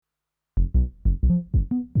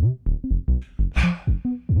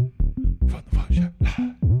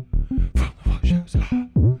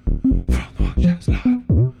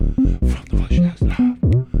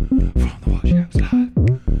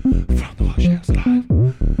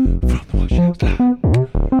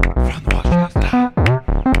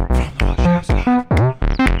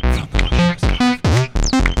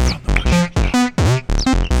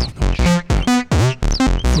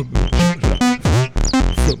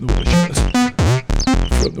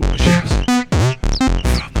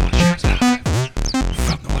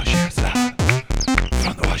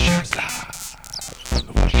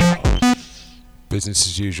Business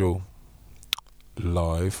as Usual,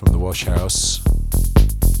 live from the Wash House.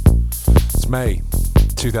 It's May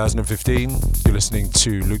 2015. You're listening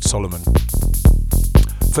to Luke Solomon.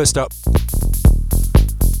 First up,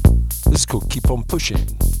 this is called Keep On Pushing,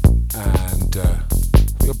 and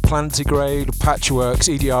we got Plantigrade, Patchworks,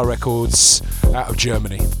 EDR Records out of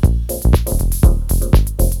Germany.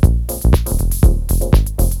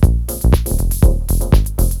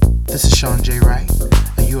 This is Sean J. Wright,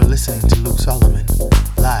 and you are listening to Luke Solomon,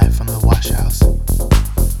 live from the Wash House.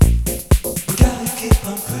 We gotta keep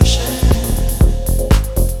on pushing.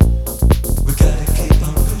 We gotta keep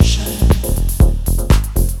on pushing.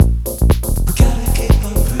 We gotta keep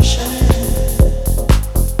on pushing.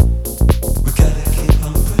 We gotta keep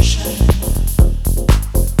on pushing.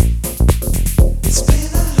 It's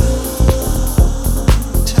been a long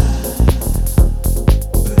time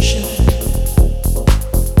pushing.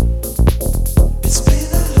 It's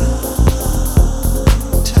been a long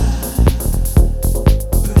time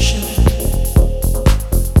pushing.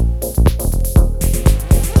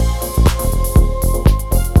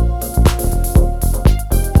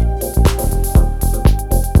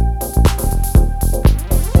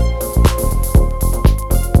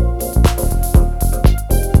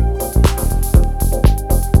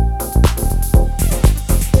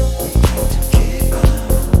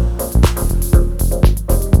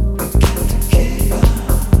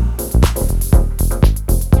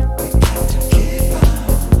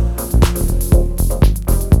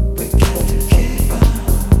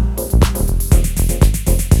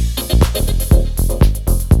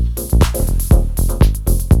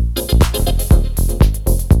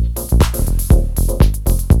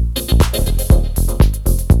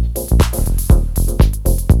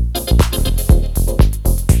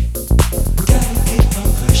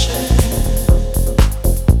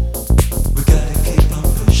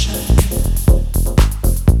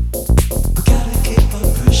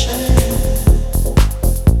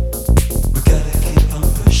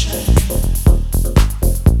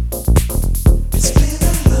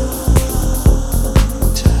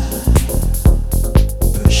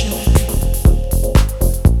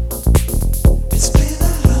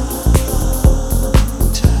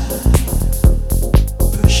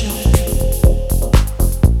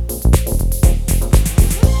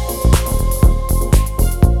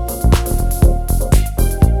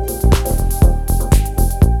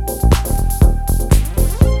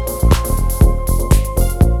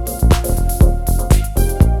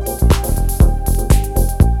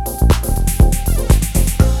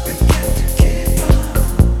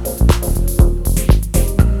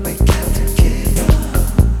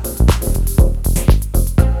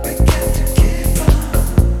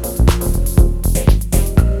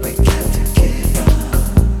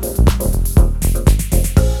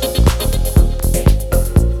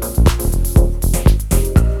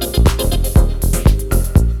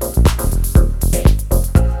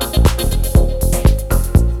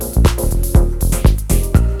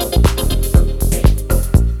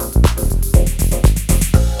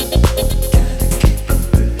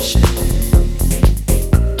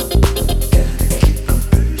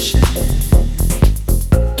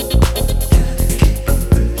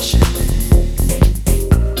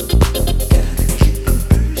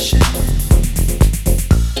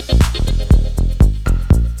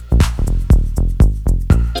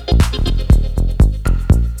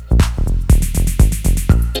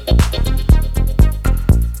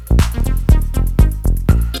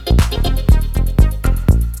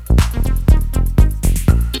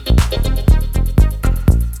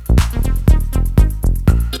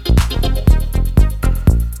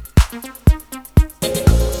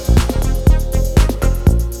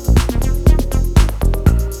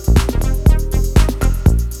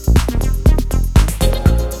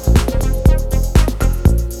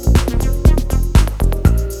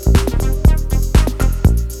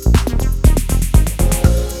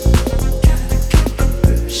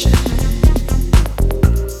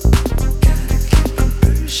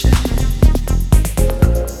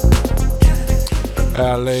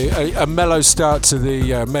 A mellow start to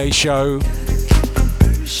the May show.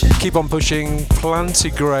 Keep On Pushing,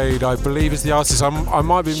 Plantigrade, I believe is the artist. I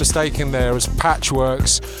might be mistaken there as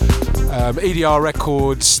Patchworks. EDR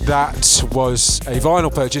Records, that was a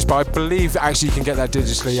vinyl purchase, but I believe actually you can get that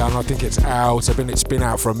digitally, and I think it's out. It's been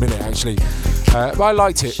out for a minute actually. But I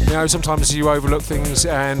liked it. You know, sometimes you overlook things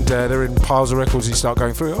and they're in piles of records. You start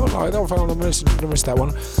going through. Oh, like that one, I missed that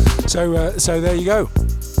one. So there you go.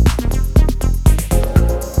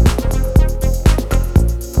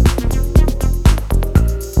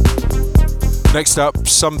 Next up,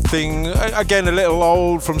 something, again, a little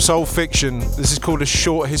old from Soulphiction. This is called A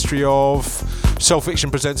Short History of. Soulphiction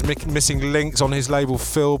presents Missing Links on his label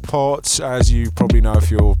Philpot. As you probably know if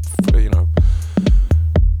you're,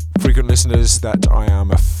 frequent listeners, that I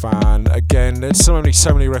am a fan. Again, there's so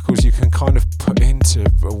many records you can kind of put into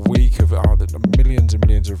a week of millions and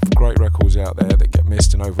millions of great records out there that get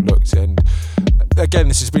missed and overlooked. And again,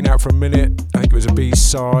 this has been out for a minute. I think it was a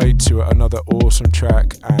B-side to another awesome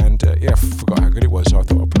track, and I forgot how good it was, so I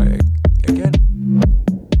thought I'd play it again.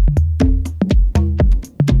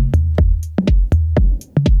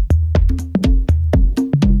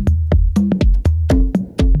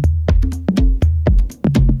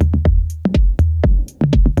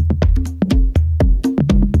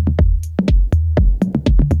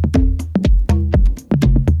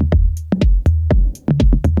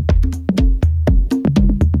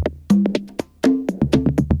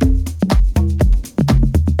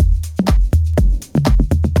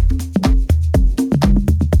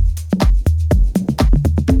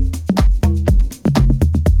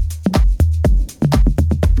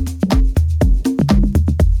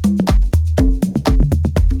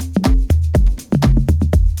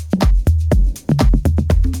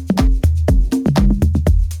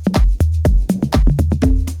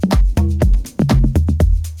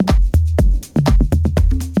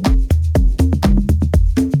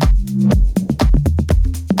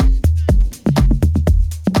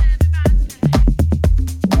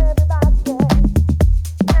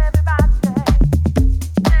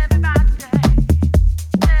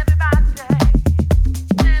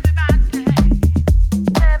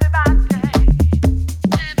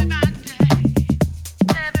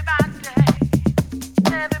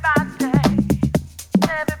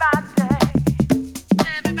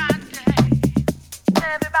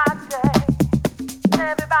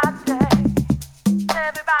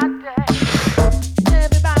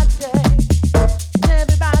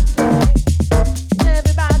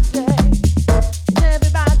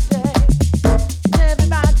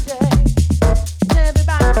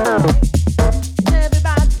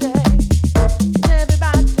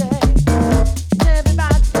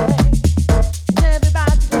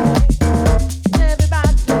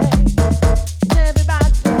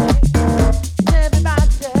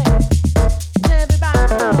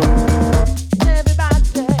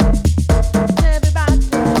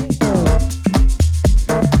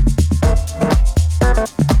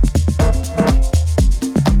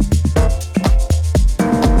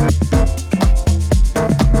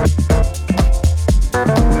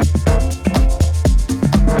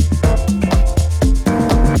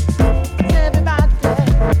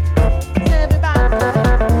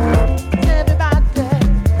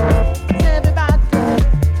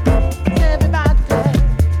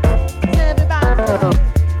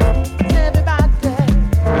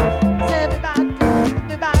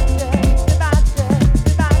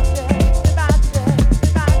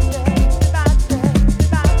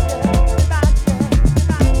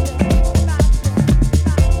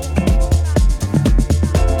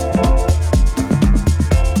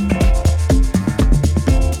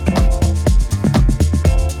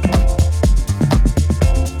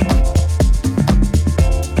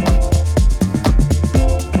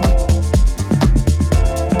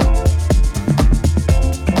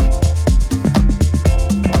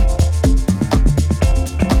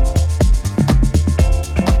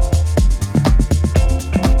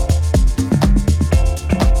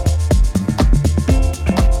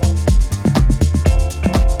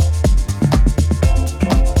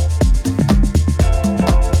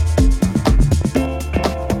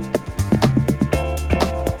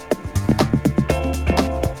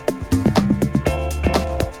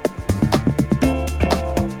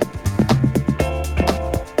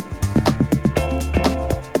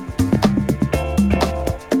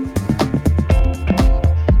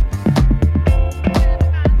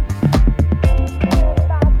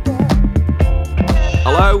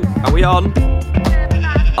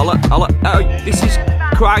 This is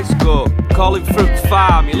Christgo calling from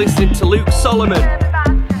farm. You're listening to Luke Solomon,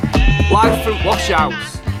 live from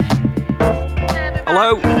Washhouse.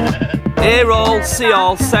 Hello. Hear all, see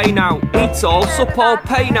all, say now, eat all, sup all,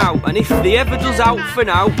 pay now. And if they ever does out for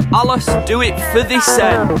now, Alice do it for this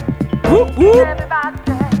end. Whoop whoop.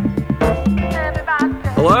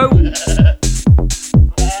 Hello.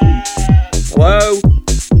 Hello.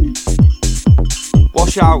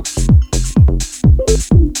 Washhouse.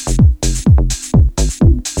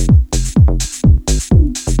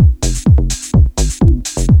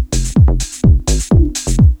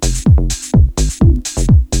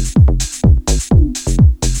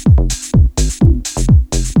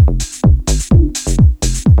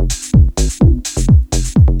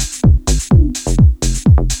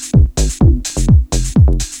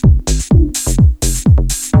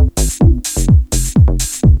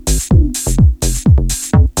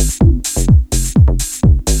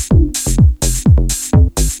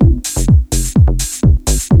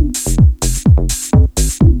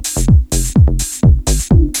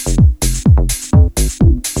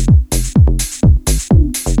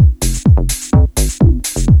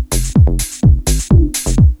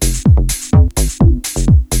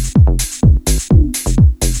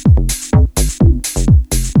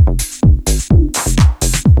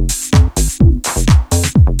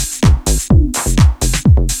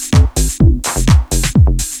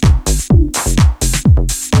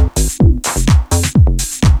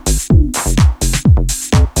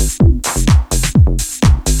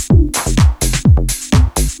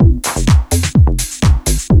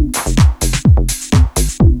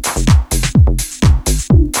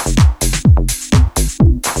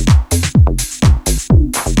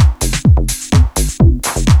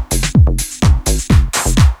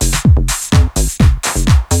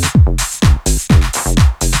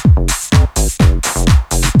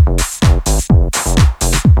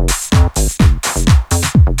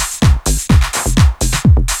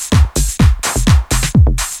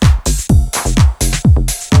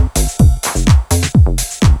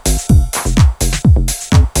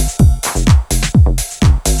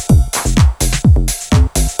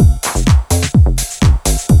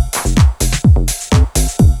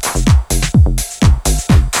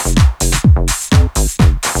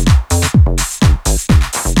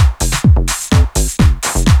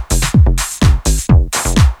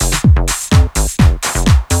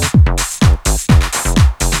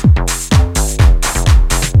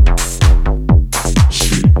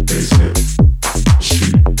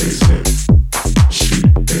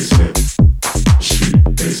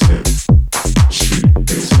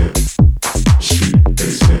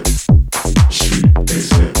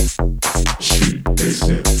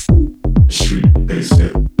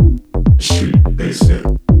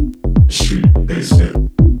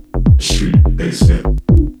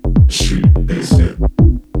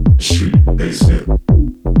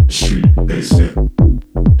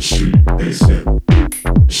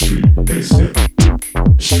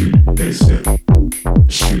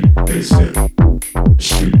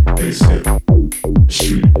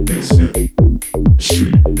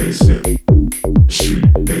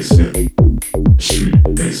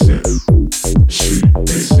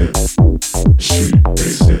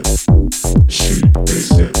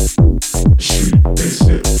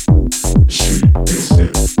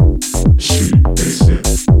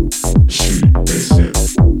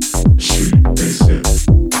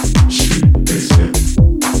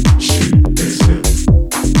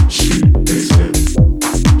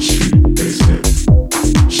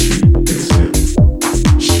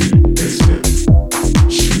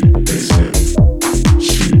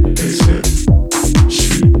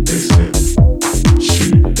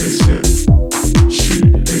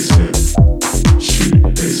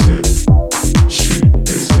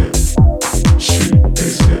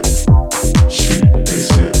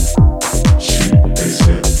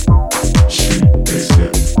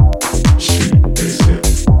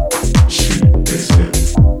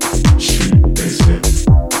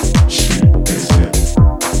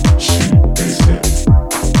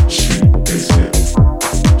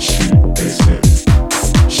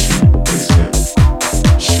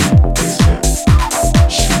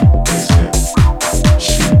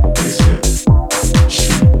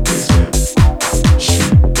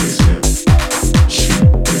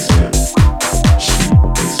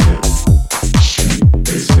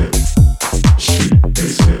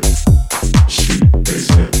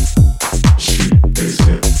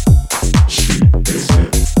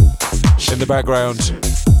 background.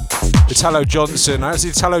 Italo Johnson, that's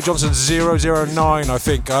Italo Johnson 009, I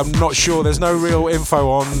think. I'm not sure, there's no real info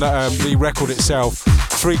on the record itself.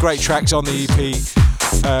 3 great tracks on the EP.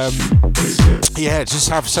 Yeah, just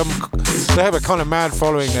have they have a kind of mad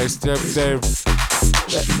following. They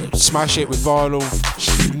smash it with vinyl,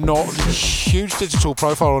 not huge digital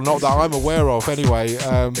profile, or not that I'm aware of anyway.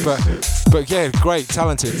 But yeah, great,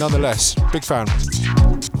 talented nonetheless. Big fan.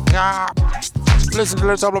 Listen to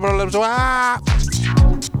this.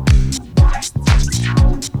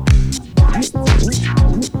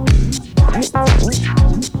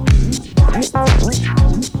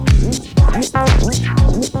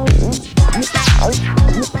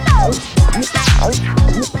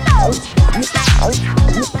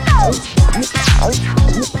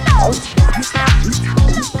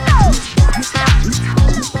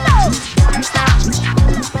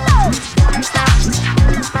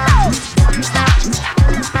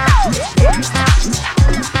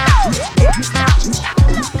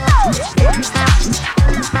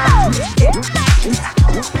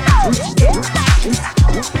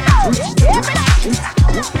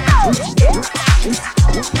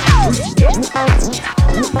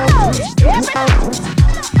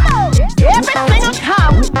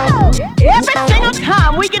 Every single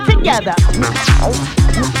time we get together.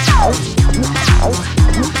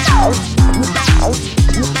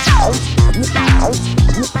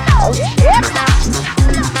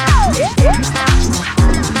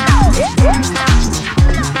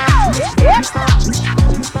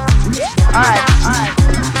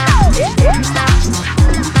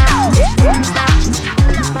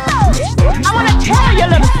 I want to tell you a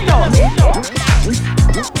little story.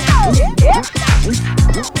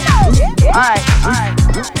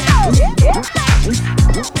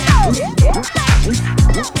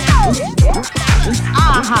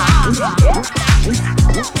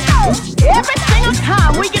 Every single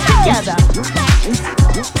time we get together.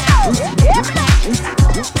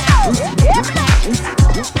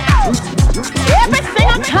 Every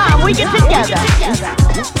single time we get together.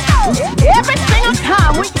 Every single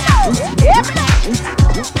time we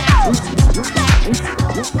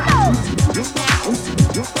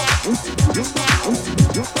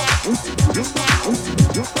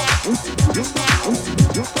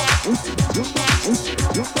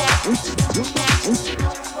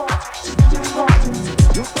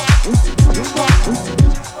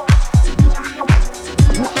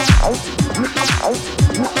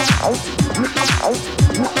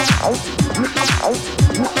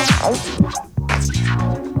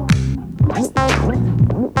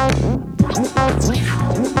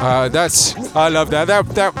I love that.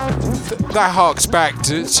 That harks back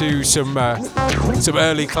to some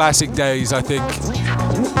early classic days, I think.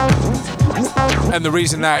 And the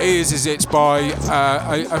reason that is it's by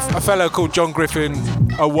a fellow called John Griffin,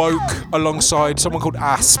 Awoke, alongside someone called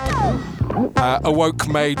Asp. Awoke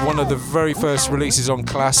made one of the very first releases on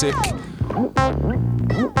Classic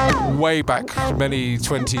way back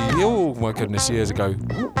years ago.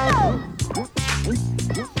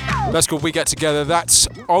 That's called We Get Together. That's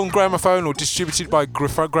on Gramaphone or distributed by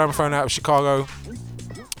Gramaphone out of Chicago.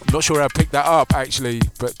 Not sure how to pick that up actually,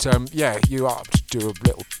 but yeah, you have to do a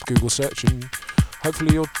little Google search and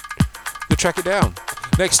hopefully you'll track it down.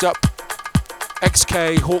 Next up,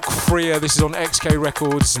 XK Hauke Freer. This is on XK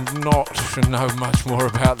Records. Not to know much more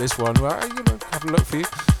about this one. Well, have a look for you.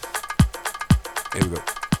 Here we go.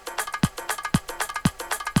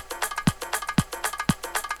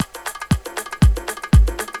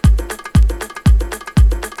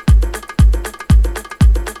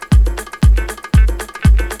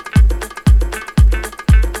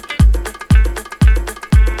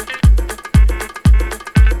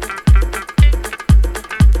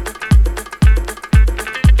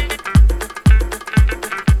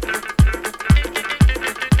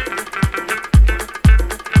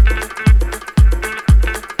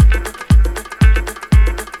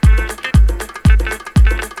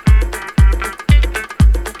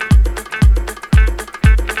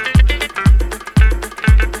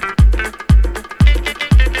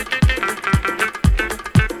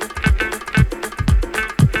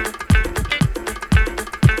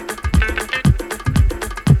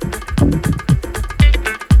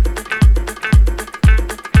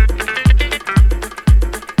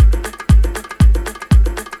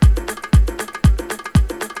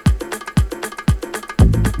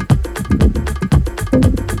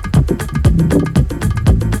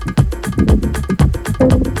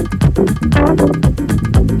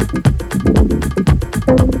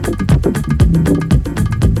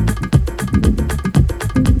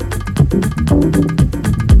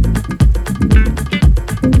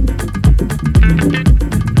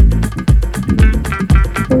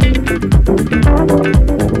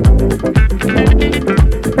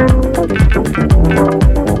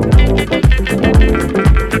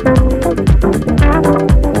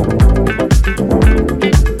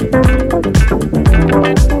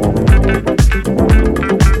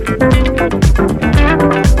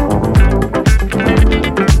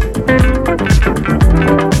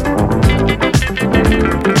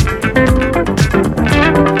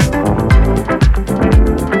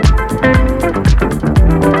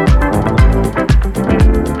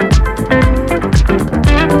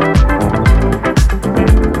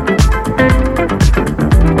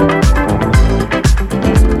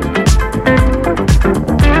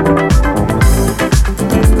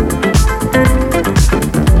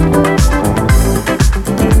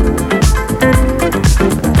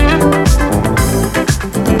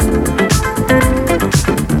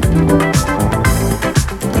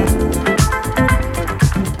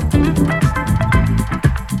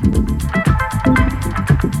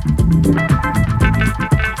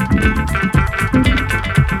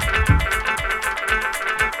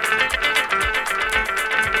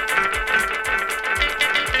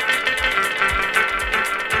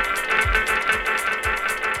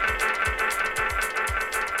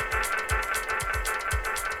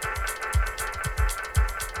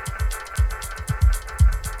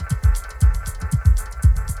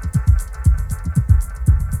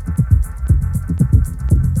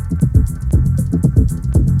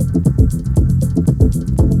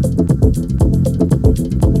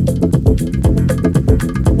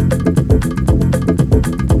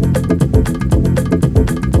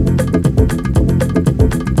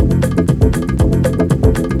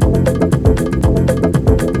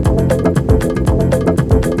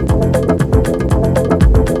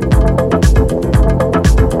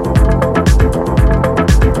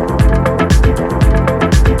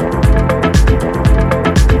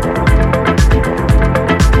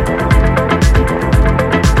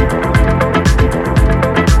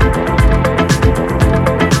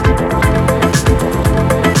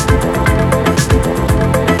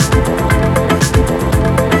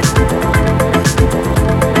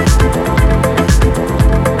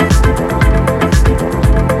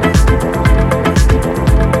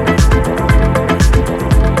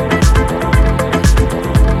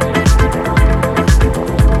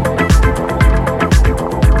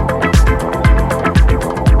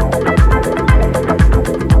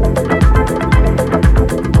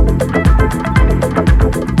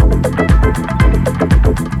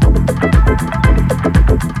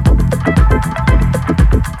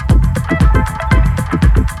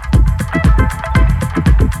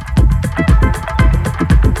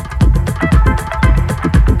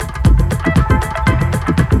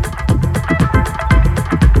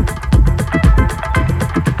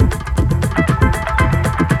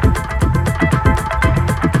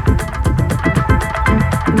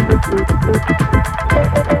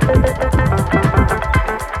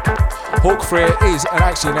 Freer is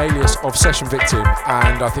actually an alias of Session Victim,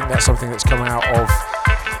 and I think that's something that's come out of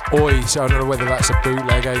Oi, so I don't know whether that's a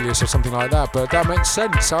bootleg alias or something like that, but that makes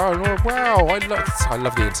sense. Oh, wow, I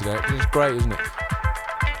love the internet. It's great, isn't it?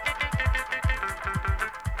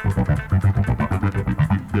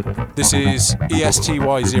 This is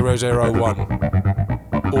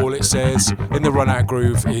ESTY001. All it says in the run-out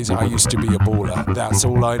groove is, I used to be a baller. That's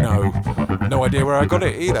all I know. No idea where I got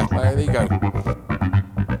it either. There you go.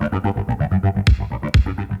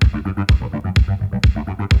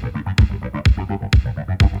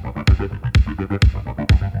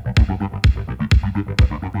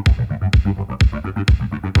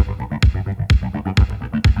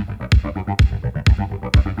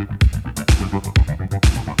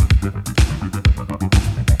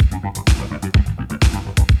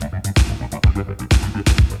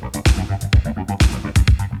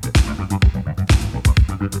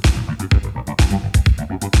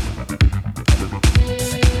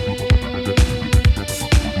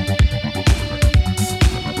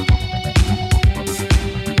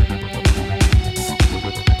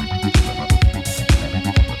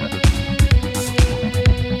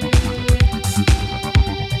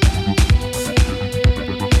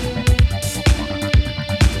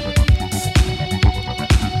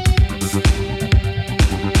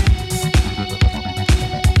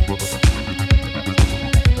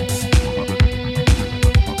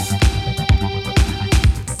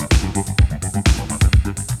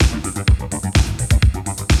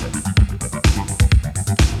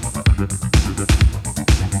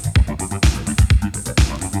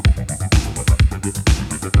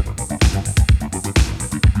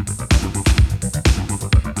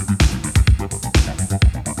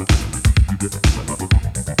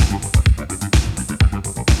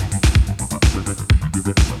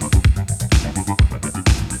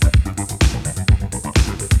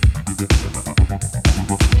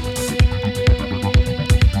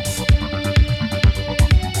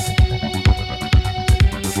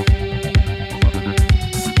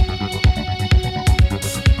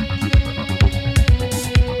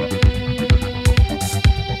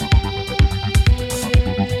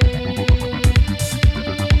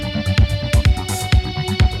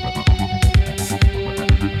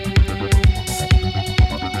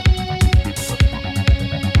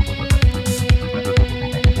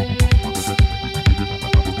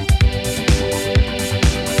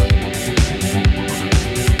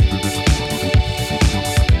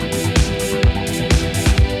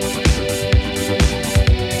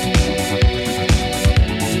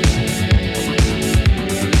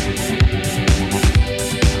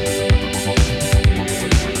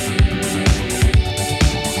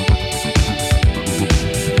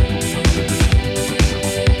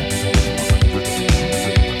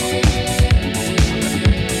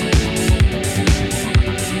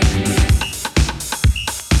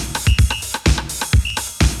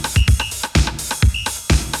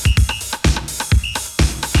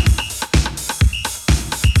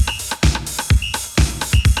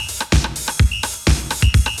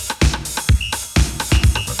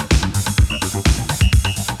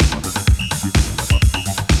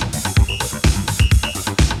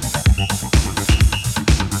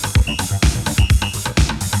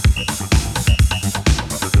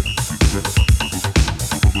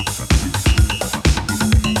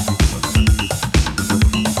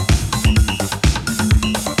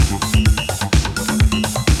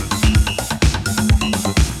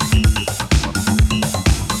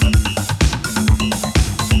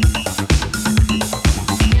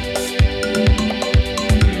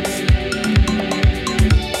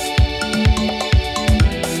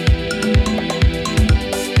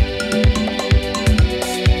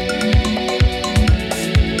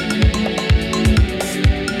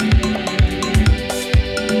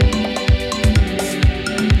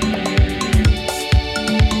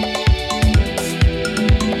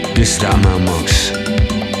 This Statman Monks.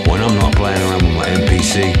 When I'm not playing around with my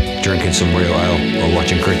MPC, drinking some real ale, or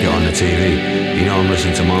watching cricket on the TV, you know I'm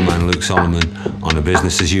listening to my man Luke Solomon on a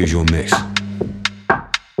business as usual mix.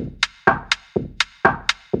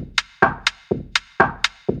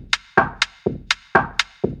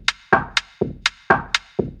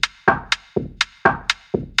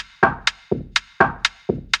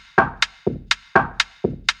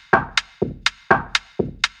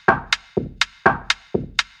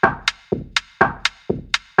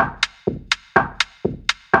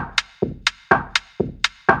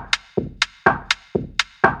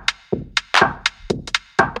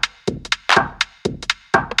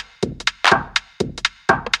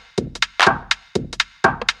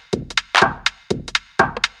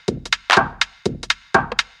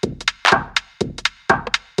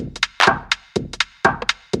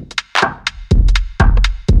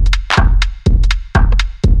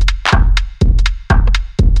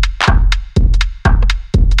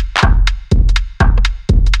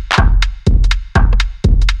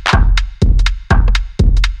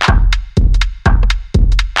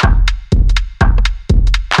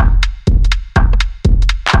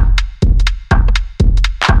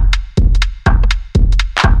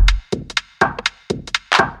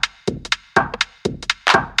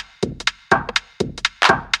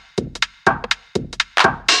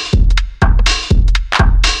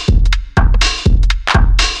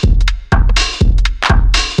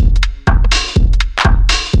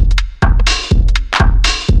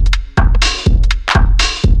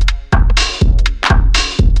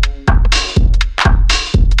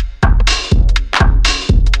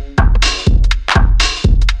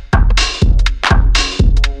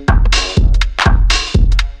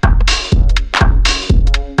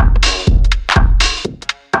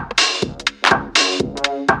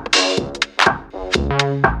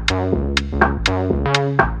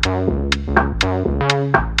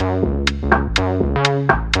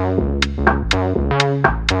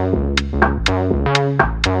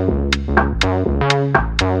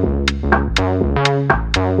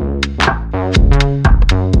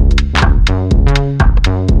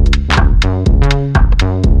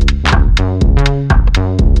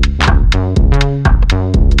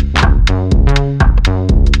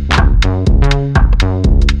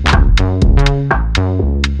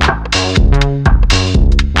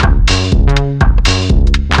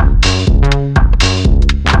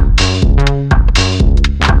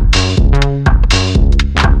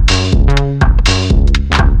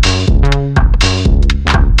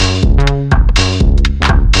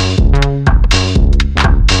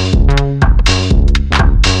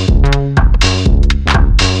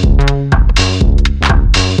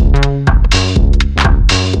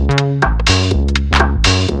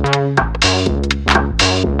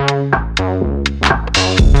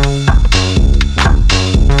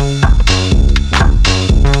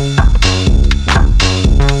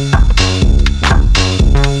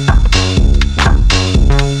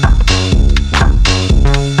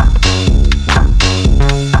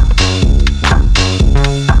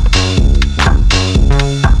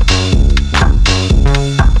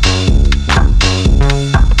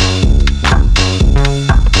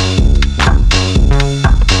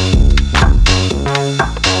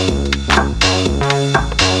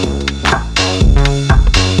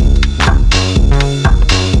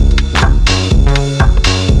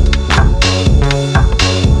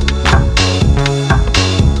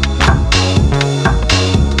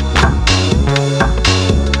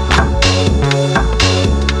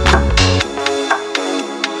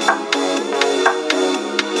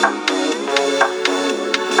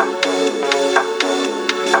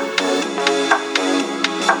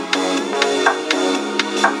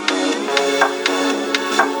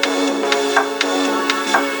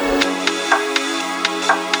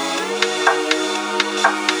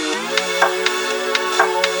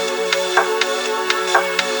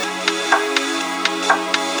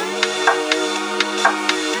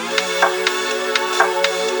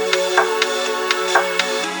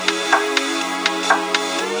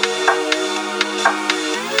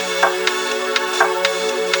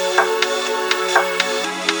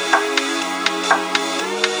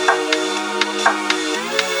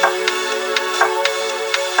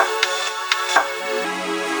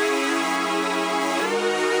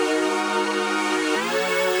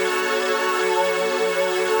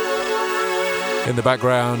 in the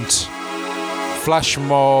background.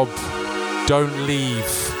 Flashmob, Don't Leave,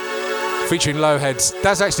 featuring Lowheads.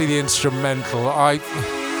 That's actually the instrumental. I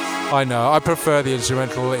know, I prefer the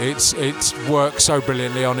instrumental. It works so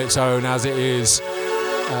brilliantly on its own as it is,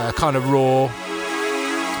 kind of raw,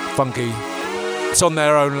 funky. It's on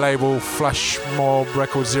their own label, Flashmob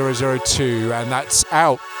Record 002, and that's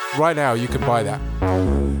out right now. You can buy that.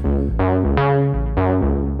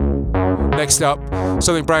 Next up,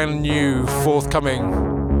 something brand new, forthcoming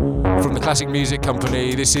from the Classic Music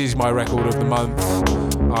Company. This is my record of the month.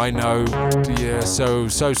 I know, yeah, so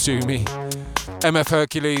sue me. MF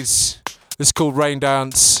Hercles. This is called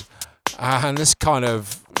Rainance, and this kind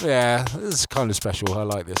of special. I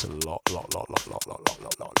like this a lot.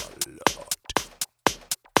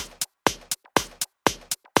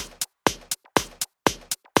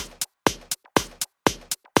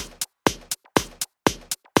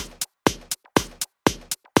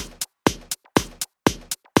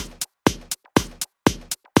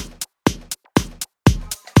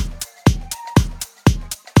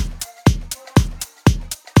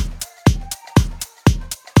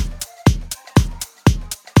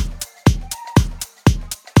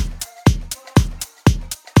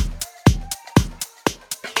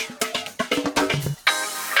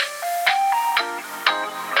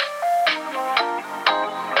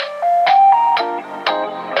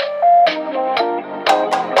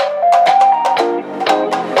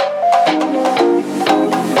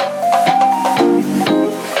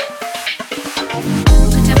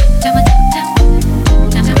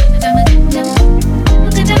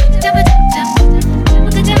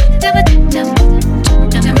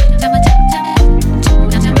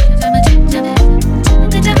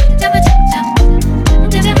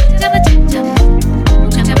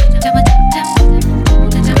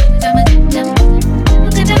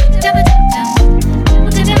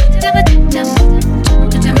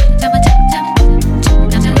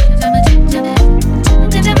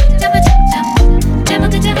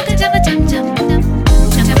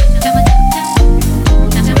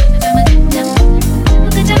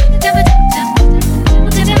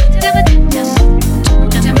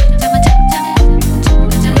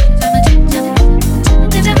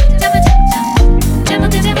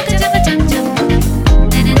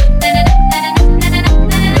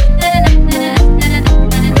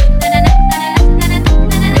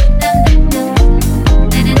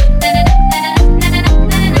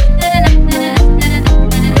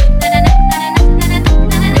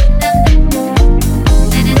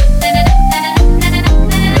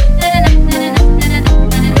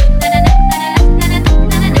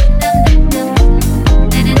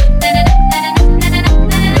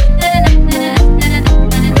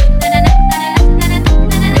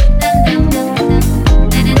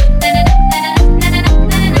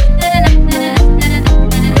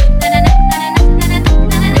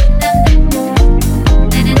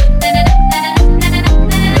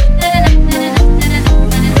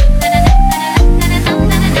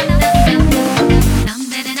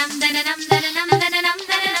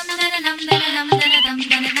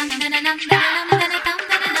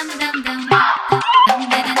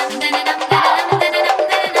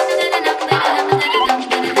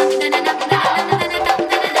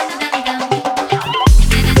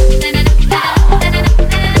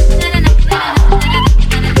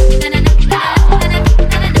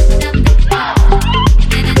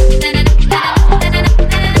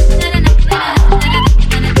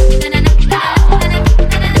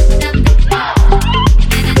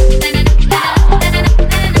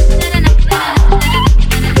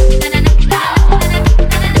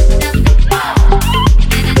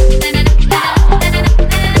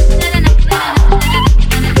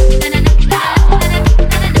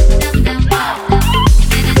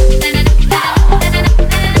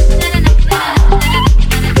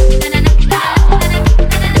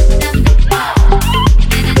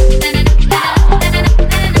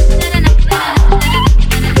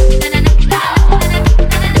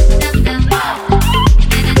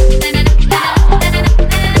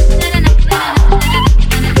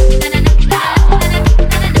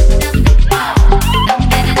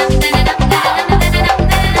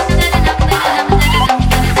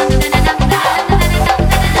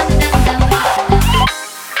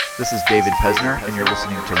 David Pesner, and you're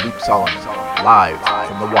listening to Luke Solomon, live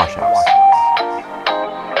from the Wash House.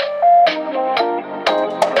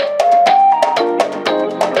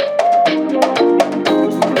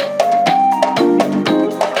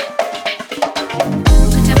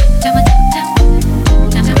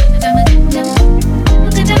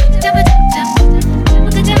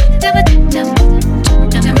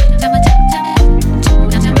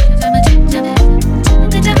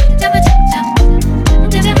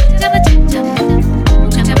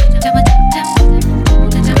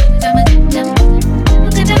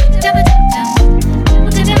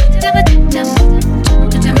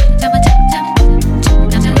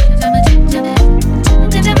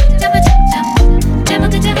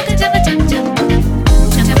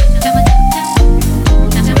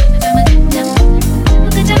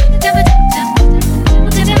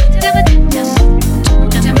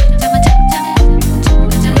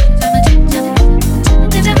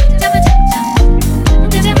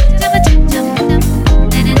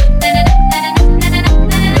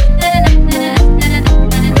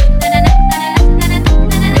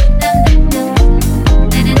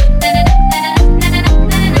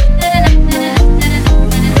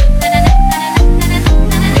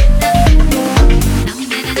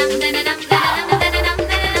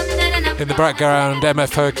 background,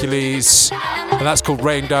 MF Hercles, and that's called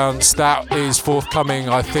Rainance. That is forthcoming.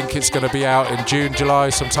 I think it's going to be out in June, July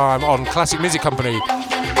sometime on Classic Music Company.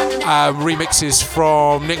 Remixes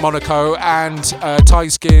from Nick Monaco and Tiger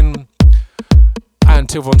Skin and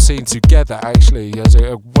Till Von Scene together, actually. There's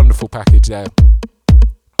a wonderful package there.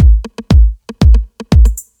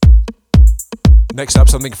 Next up,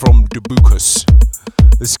 something from Debukas.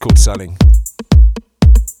 This is called Sunning.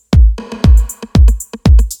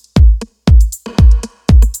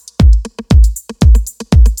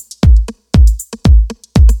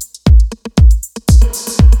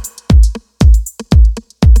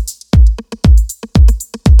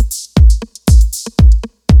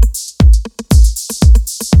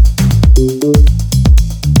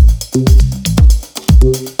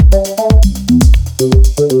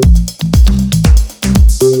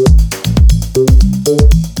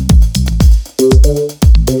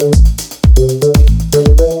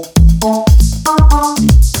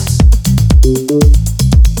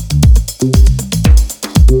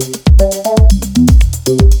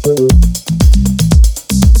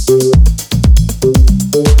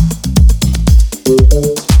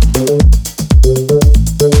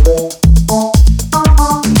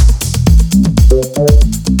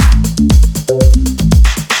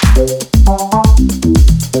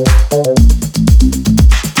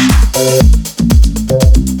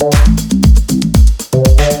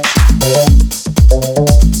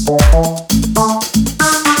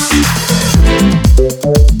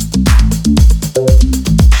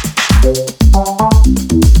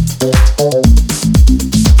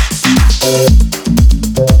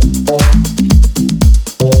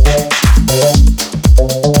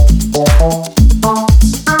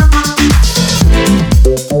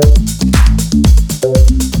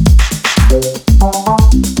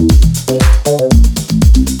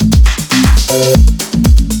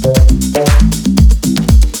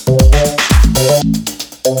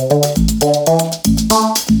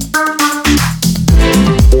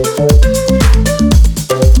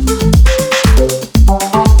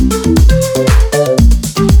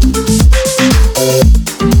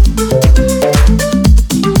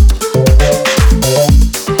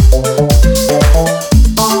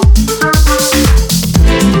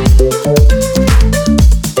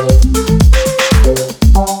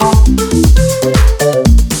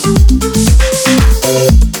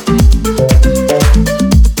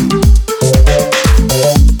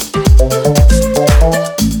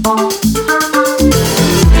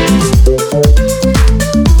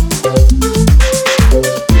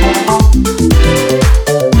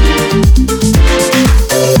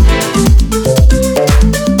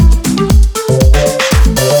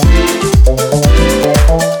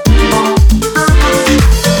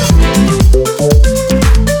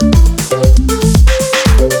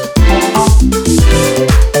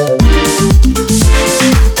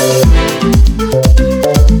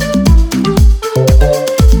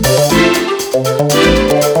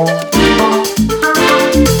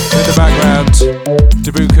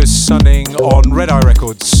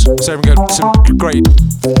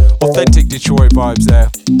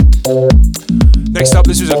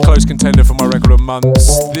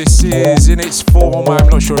 This is in its form. I'm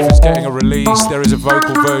not sure if it's getting a release. There is a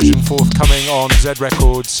vocal version forthcoming on Z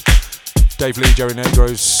Records, Dave Lee, Joey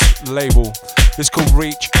Negro's label. This is called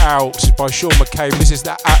Reach Out by Sean McCabe. This is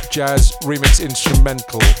the Atjazz remix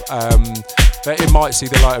instrumental. It might see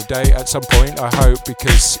the light of day at some point, I hope,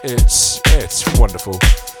 because it's wonderful.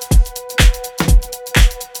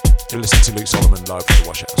 You're listening to Luke Solomon live from the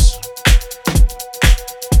Wash House.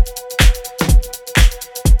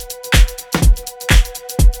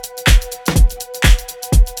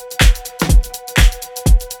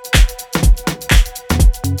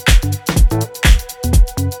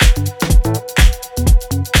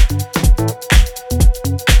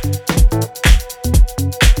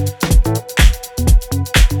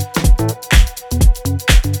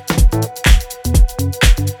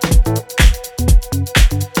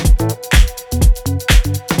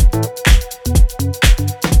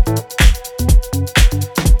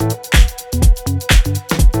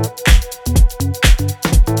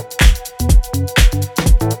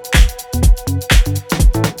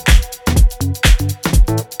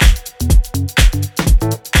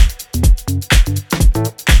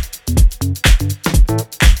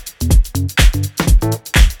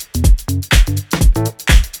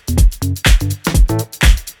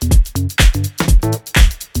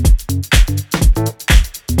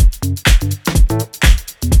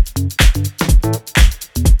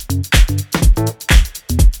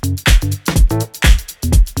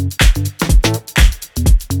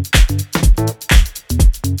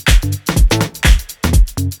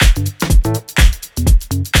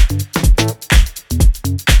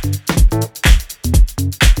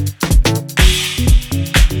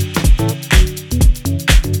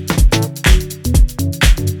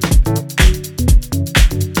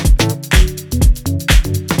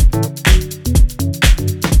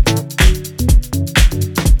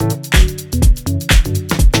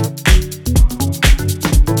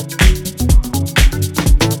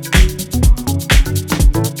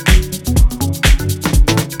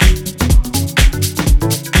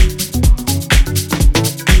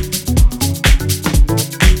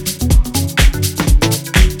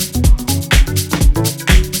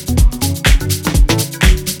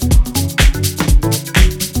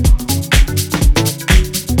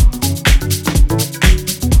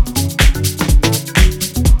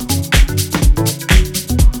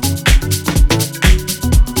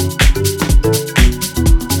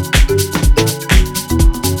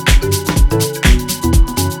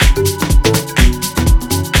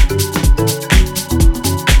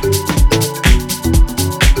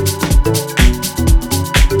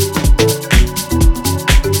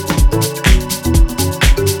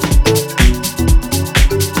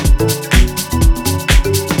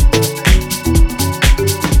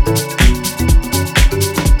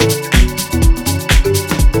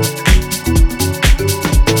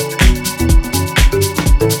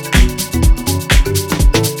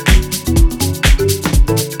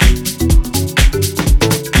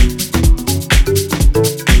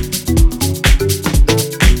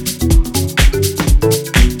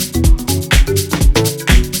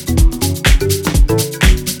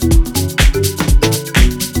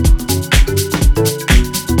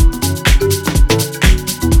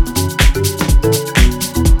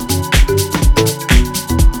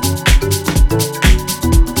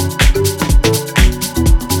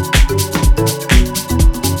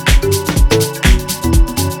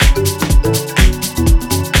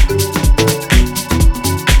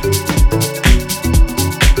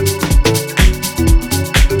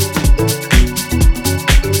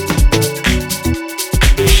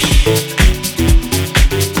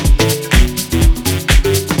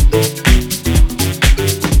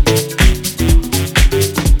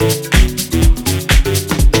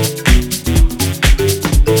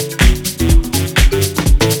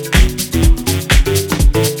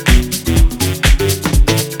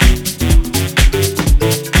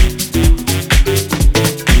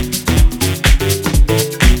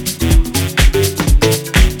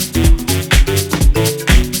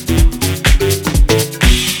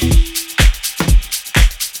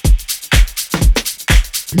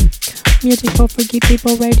 Freaky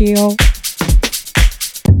People Radio.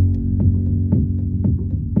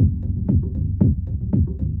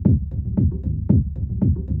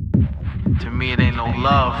 To me, it ain't no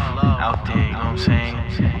love out there, you know what I'm saying?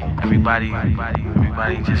 Everybody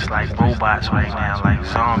just like robots right now, like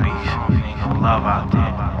zombies. Ain't no love out there.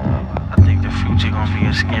 I think the future gonna be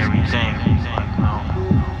a scary thing. You know,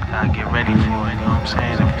 gotta get ready for it, you know what I'm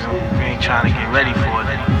saying? If you ain't trying to get ready for it,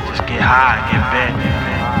 then just get high, get bent, you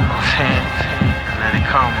know what I'm saying? Let it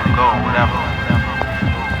come or go, whatever.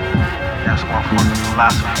 That's my fucking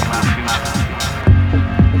philosophy for the future.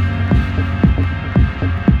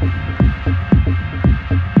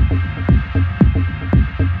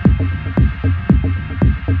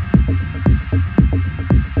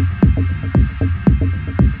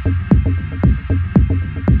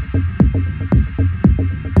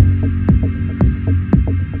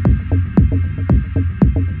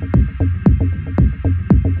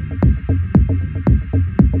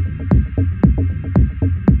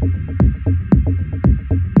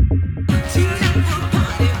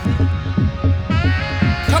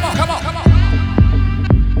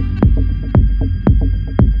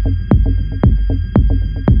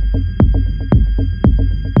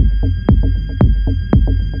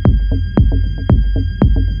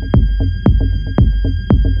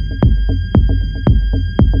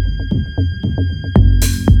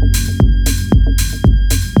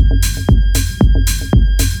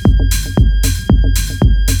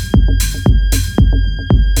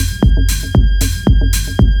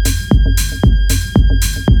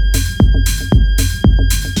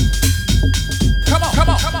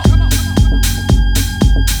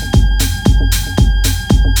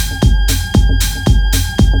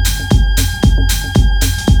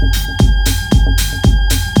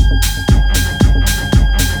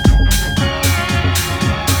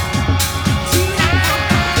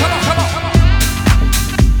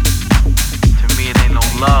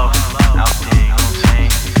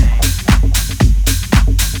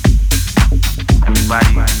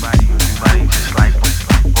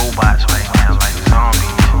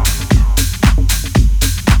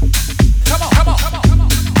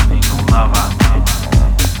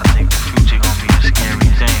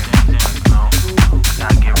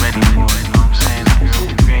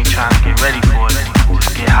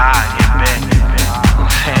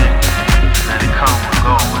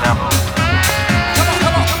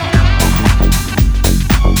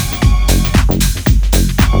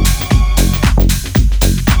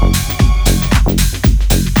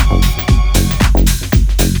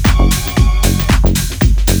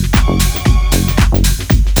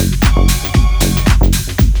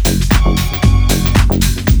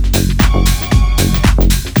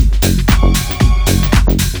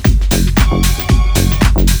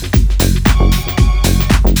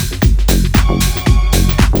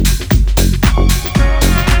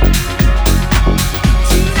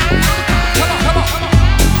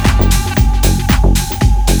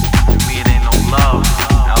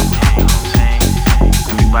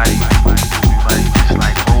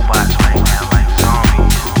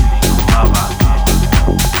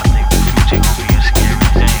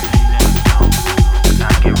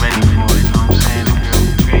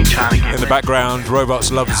 Background, Robots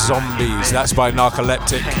Love Zombies. That's by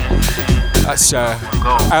Narcoleptic. That's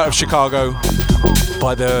out of Chicago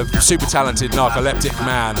by the super talented Narcoleptic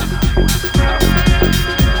man.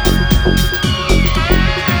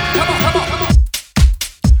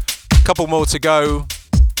 Couple more to go.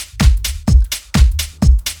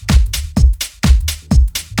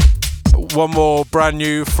 One more brand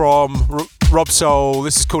new from Robsoul.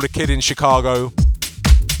 This is called A Kid in Chicago.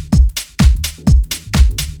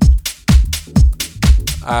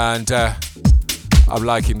 And I'm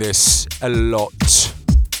liking this a lot.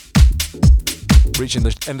 Reaching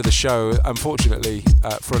the end of the show, unfortunately,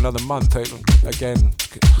 for another month. Again,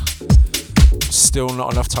 still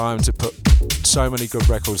not enough time to put so many good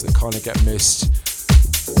records that kind of get missed.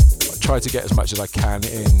 I try to get as much as I can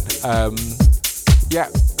in. Yeah,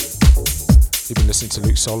 you've been listening to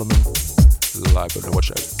Luke Solomon live on the Watch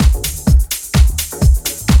Show.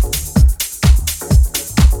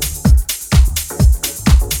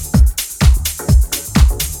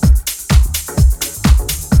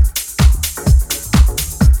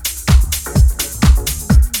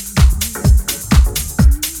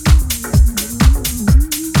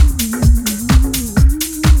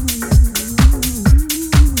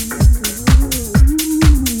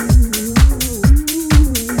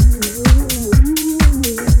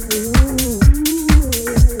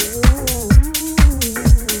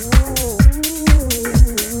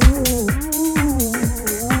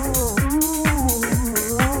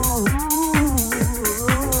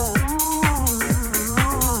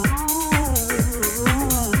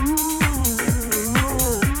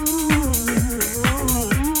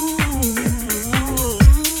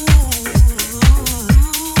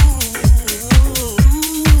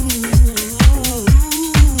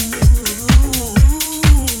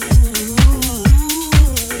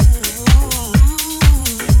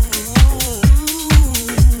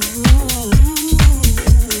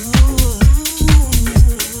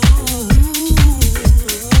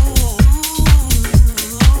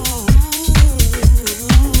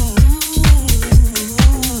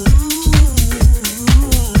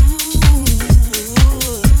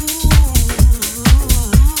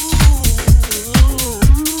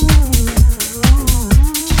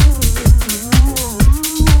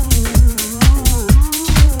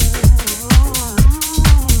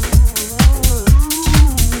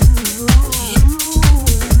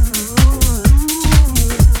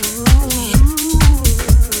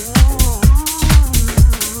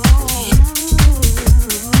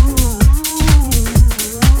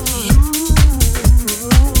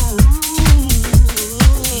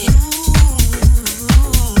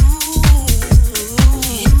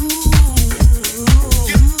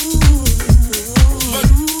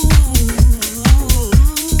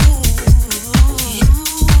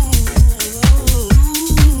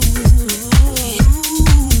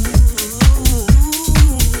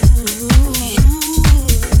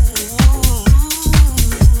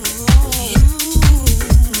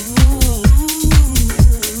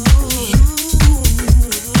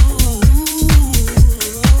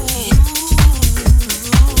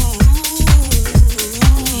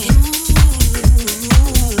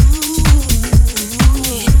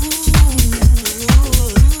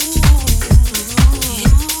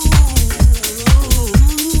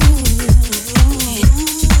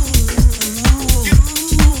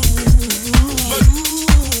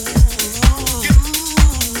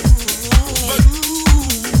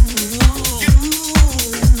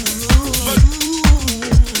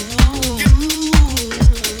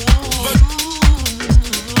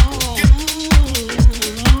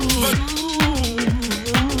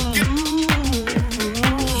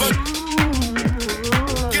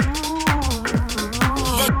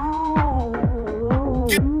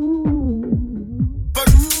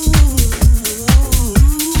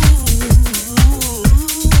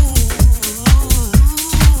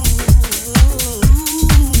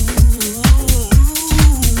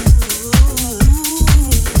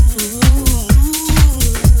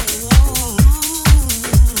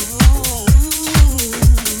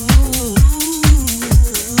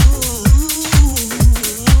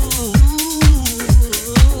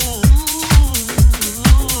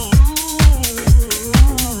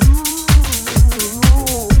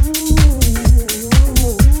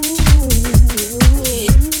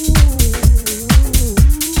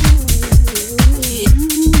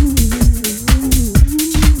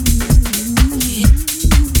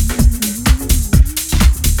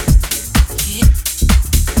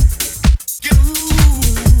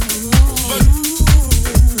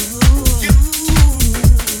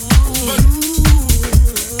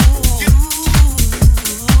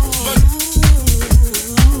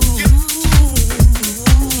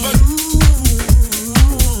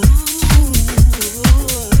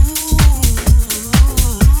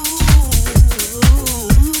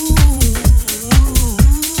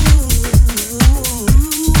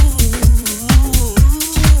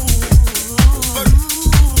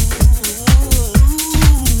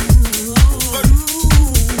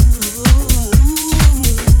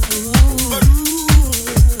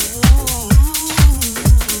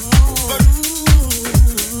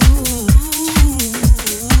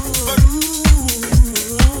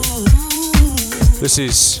 This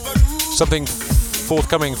is something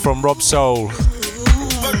forthcoming from Robsoul.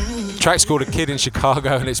 The track's called A Kid in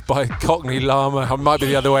Chicago and it's by Cockney Llama. It might be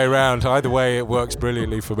the other way around. Either way, it works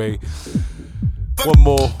brilliantly for me. One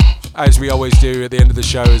more, as we always do at the end of the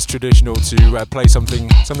show, as traditional, to play something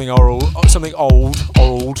old.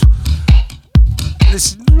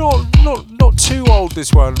 It's not too old,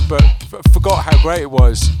 this one, but forgot how great it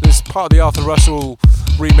was. This is part of the Arthur Russell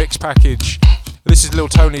remix package. This is Lil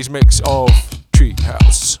Tony's mix of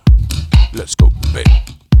Treehouse. Let's go, babe.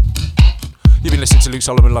 You've been listening to Luke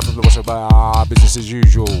Solomon live from the WhatsApp Bar, business as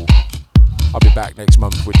usual. I'll be back next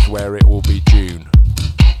month, where it will be June.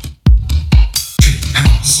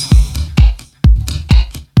 Treehouse.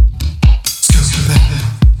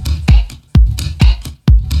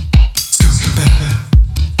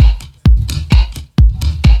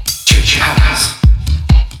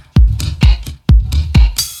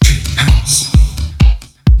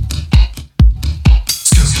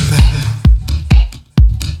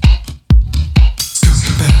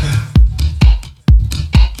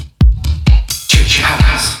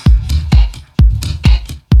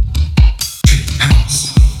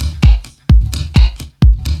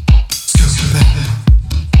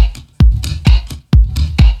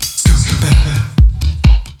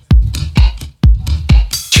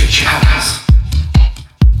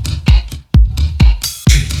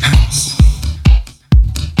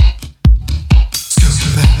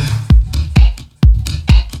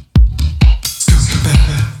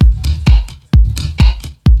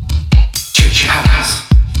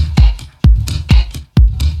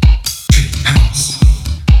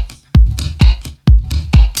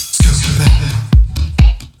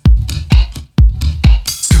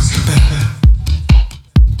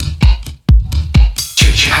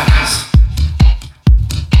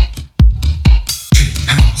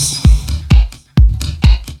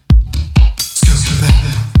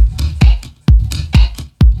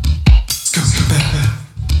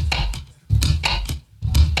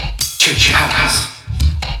 Atjazz.